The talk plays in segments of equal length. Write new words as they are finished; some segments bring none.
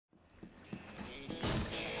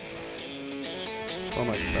on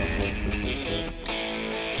like Southwest or some shit.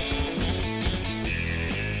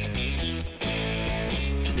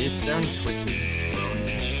 It's down Twitch's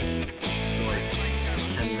drone for like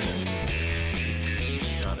 10 minutes.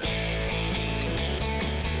 Got it.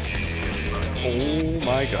 Oh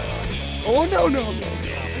my god. Oh no no no no.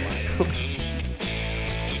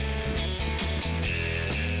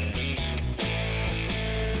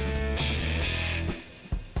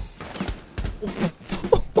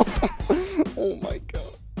 Oh my god.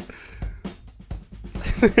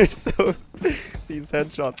 They're so these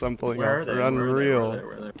headshots I'm pulling off are unreal.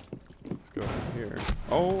 Where are they? Let's go here.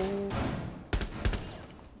 Oh.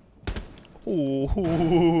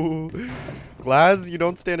 Ooh. Glaz, you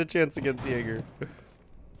don't stand a chance against Jager.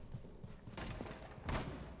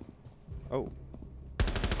 Oh.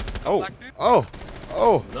 Oh. Oh.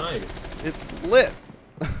 Oh. Nice. It's lit.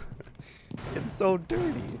 It's so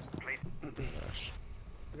dirty.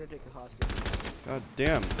 God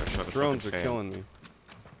damn. These drones are killing me.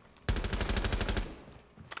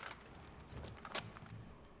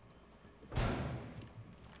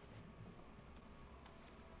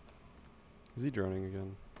 Is he droning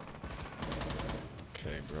again?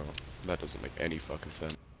 Okay, bro. That doesn't make any fucking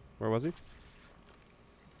sense. Where was he?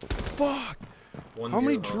 Fuck! One How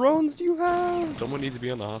many drones do you have? Someone needs to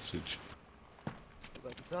be on the hostage.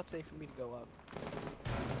 Like, it's not safe for me to go up.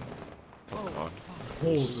 Oh,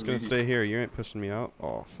 I'm just gonna stay here. You ain't pushing me out.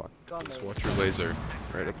 Oh, fuck. just watch your laser.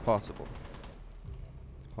 Right, it's possible.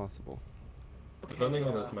 It's possible. Depending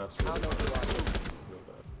on this master.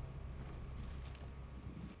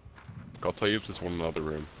 I'll tell you if there's one in the other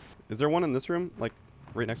room. Is there one in this room? Like,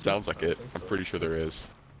 right next to me? Sounds like it. I'm pretty sure there is.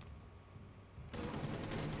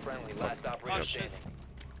 Friendly, last operator standing.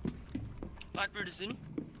 Blackbeard is in.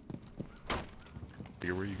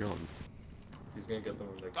 Where are you going? He's gonna get them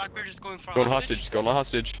next. Blackbeard is going for Going hostage. hostage. Going on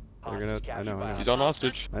hostage. They're gonna. I know. I He's know. on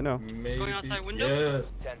hostage. I know. Maybe. Going outside window?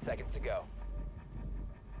 Yes. 10 seconds to go.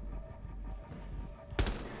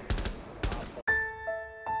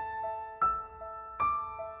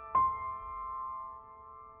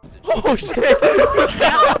 Oh shit!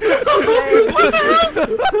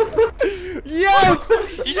 Yes!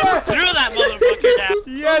 You just threw that motherfucker down.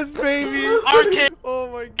 Yes, baby! Arcade. Oh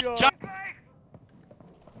my god.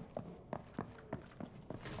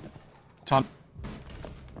 Tom.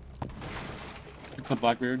 It's a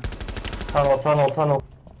Blackbeard. Tunnel.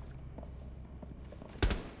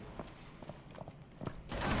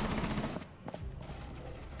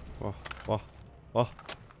 Whoa, whoa, whoa.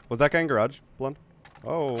 Was that guy in garage, Blonde?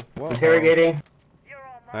 Oh, wow. Interrogating.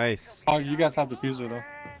 Nice. Oh, you guys have the fuser though.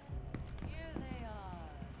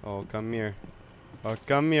 Oh, come here. Oh,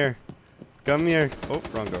 come here. Come here. Oh,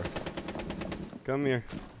 wrong door. Come here.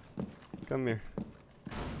 Come here.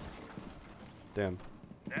 Damn.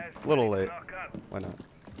 A little late. Why not?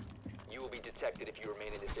 You will be detected if you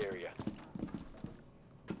remain in this area.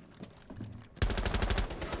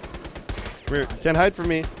 Come here. Can't hide from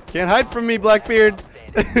me. Can't hide from me, Blackbeard.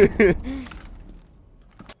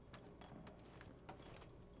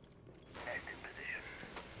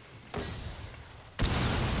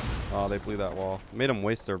 Oh, they blew that wall. Made them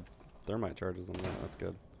waste their thermite charges on that. That's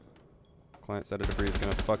good. Client side of debris is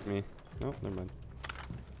gonna fuck me. Nope, never mind.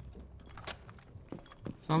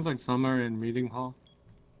 Sounds like somewhere in meeting hall.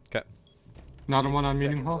 Okay. Not the one on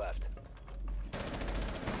meeting Seconds hall? left.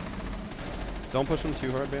 Don't push them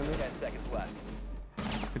too hard, Bandit. 10 seconds left.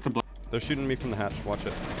 It's a black. They're shooting me from the hatch. Watch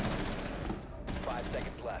it. 5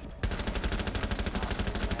 seconds left.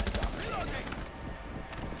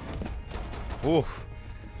 Ooh.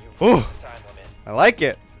 You've Ooh. reached the time limit. I like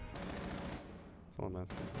it. That's all I'm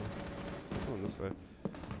asking for. Going this way.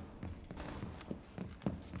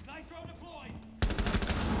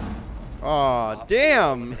 Aw,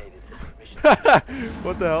 damn!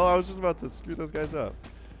 What the hell? I was just about to screw those guys up.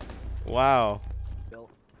 Wow. Good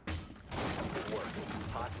work.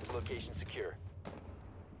 Hostage location secure.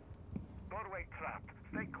 Doorway trapped.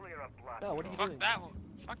 Stay clear of blood. No, what are you Fuck doing? that one.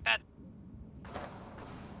 Fuck that.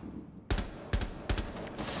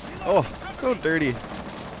 Oh, so dirty.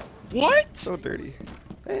 What? So dirty.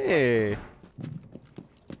 Hey.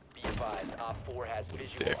 Be advised, Op 4 has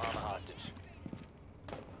visual on the hostage.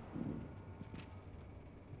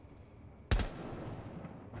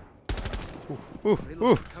 Ooh,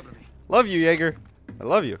 ooh. Love you, Jaeger. I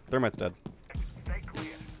love you. Thermite's dead. Stay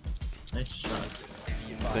clear. Nice shot.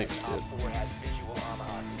 Be advised, Thanks, dude. Op 4 has visual on the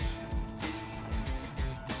hostage.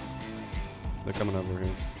 They're coming over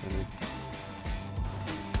here.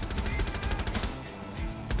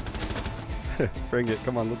 Bring it.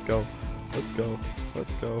 Come on, let's go. Let's go.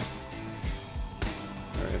 Let's go.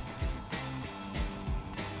 Alright.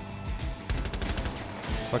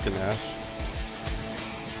 Fucking Ash.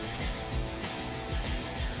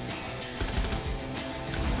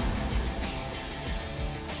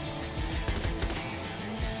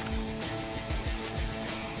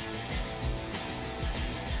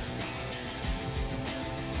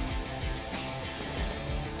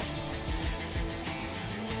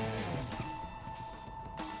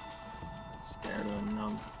 Scared of him.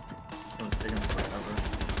 No. It's gonna take him forever.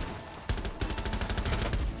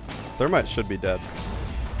 Thermite should be dead.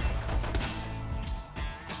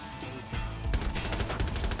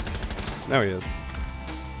 Now he is.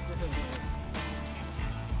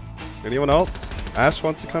 Anyone else? Ash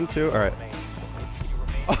wants to come too? Alright.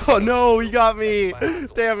 Oh no, he got me!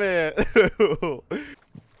 Damn it!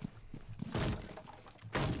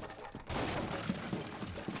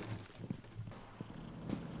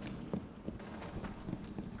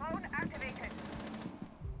 Phone activated.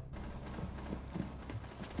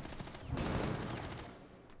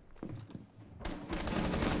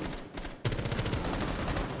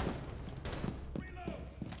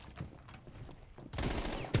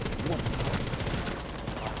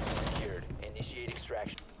 Secured. Initiate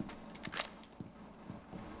extraction.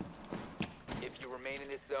 If you remain in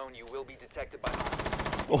this zone, you will be detected by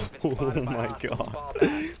Oh, You've been spotted by my hostiles. god. Fall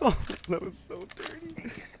back. Oh, that was so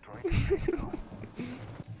dirty.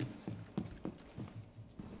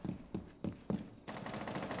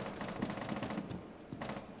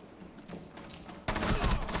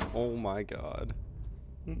 Oh my god.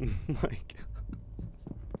 My god.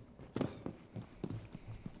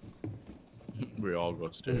 We all go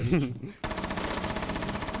upstairs. Down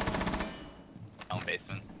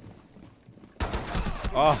basement.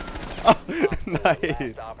 Oh, Last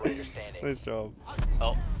nice. operator standing. Nice job.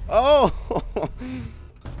 Oh. Oh!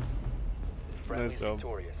 Friendly's Nice job.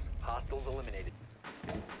 victorious. Hostiles eliminated.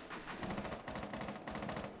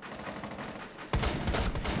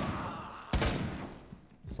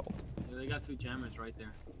 Salt. Yeah, they got 2 jammers right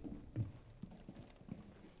there.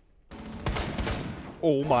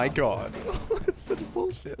 Oh my god. It's such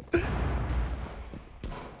bullshit.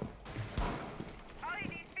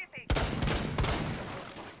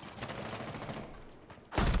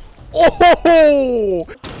 Oh!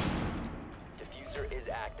 Diffuser is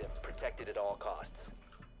active. Protected at all costs.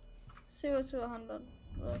 0 to 100.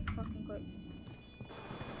 Fucking quick.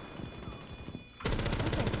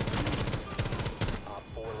 Op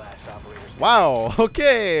 4 last operator standing. Wow.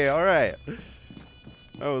 Okay. All right.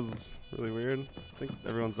 That was really weird. I think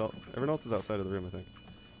everyone else is outside of the room. I think.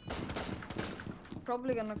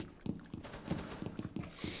 Probably gonna.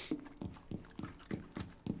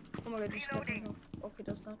 Oh my god, just get him off. Okay,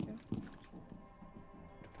 does that do?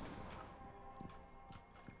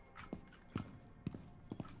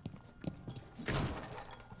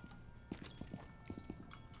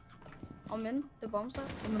 I'm in the bomb site.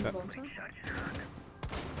 I'm in the bomb site.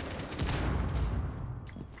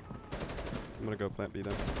 I'm gonna go plant B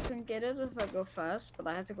then. I can get it if I go fast, but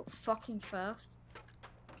I have to go fucking fast.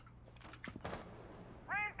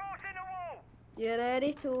 Reinforcing the wall. You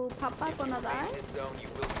ready to pop up on a In die? this zone, you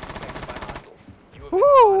will be detected by hostiles. You have been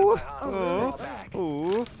Woo! spotted by hostiles. Oh. Fall back.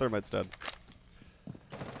 Ooh, Thermite's dead.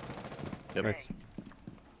 Yep. Nice.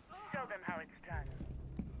 Show them how it's done.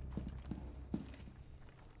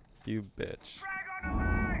 You bitch. Frag on the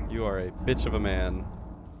way. You are a bitch of a man.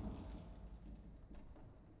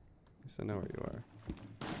 At least I know where you are.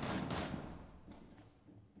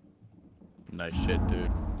 Nice shit,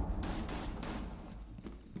 dude.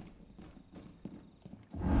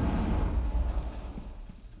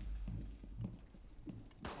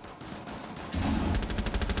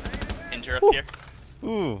 Injure up Ooh. here.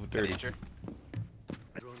 Ooh, dirty. Injure.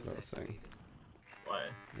 That's what I was saying. Why?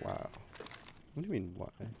 Wow. What do you mean, why?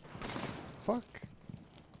 Fuck.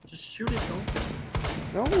 Just shoot it,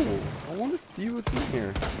 though. No, I want to see what's in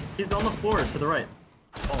here. He's on the floor to the right.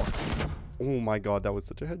 Oh. Oh my god, that was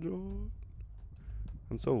such a headshot.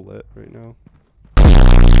 I'm so lit right now.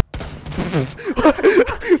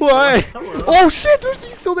 Why? Hello. Oh shit, there's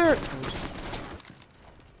he's still there.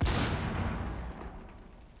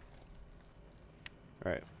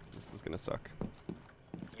 Alright, this is gonna suck.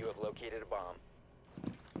 You have located a bomb.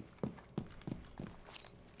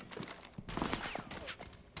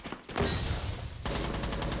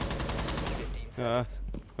 Uh.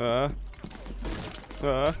 10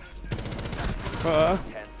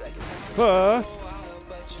 seconds.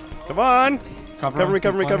 Come on! Cover Cover me,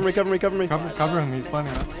 cover me, cover me, cover me, cover me. Cover him, he's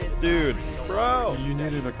planning it. Dude, bro! You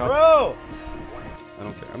needed a cover. Bro! I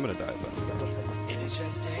don't care, I'm gonna die though.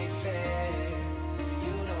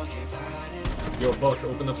 Yo, Buck,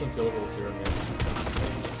 open up some kill holes here and there.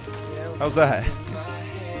 How's that?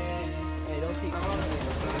 Hey, don't keep calling me.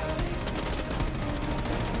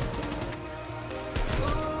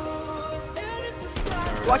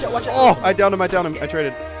 Watch out, watch out. Oh, I downed him. I downed him. I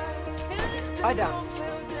traded. I down.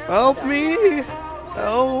 Help me!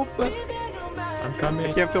 Help! I'm coming.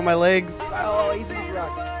 I can't feel my legs. Oh, he's in the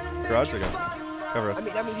garage. Garage, okay. Cover us.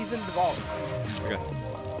 I mean, he's in the vault. Okay.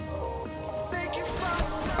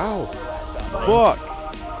 Ow! Fuck!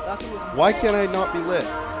 Nothing was Why can't I not be lit?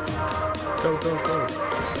 Go, go, go.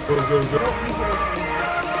 Go, go, go. don't leave it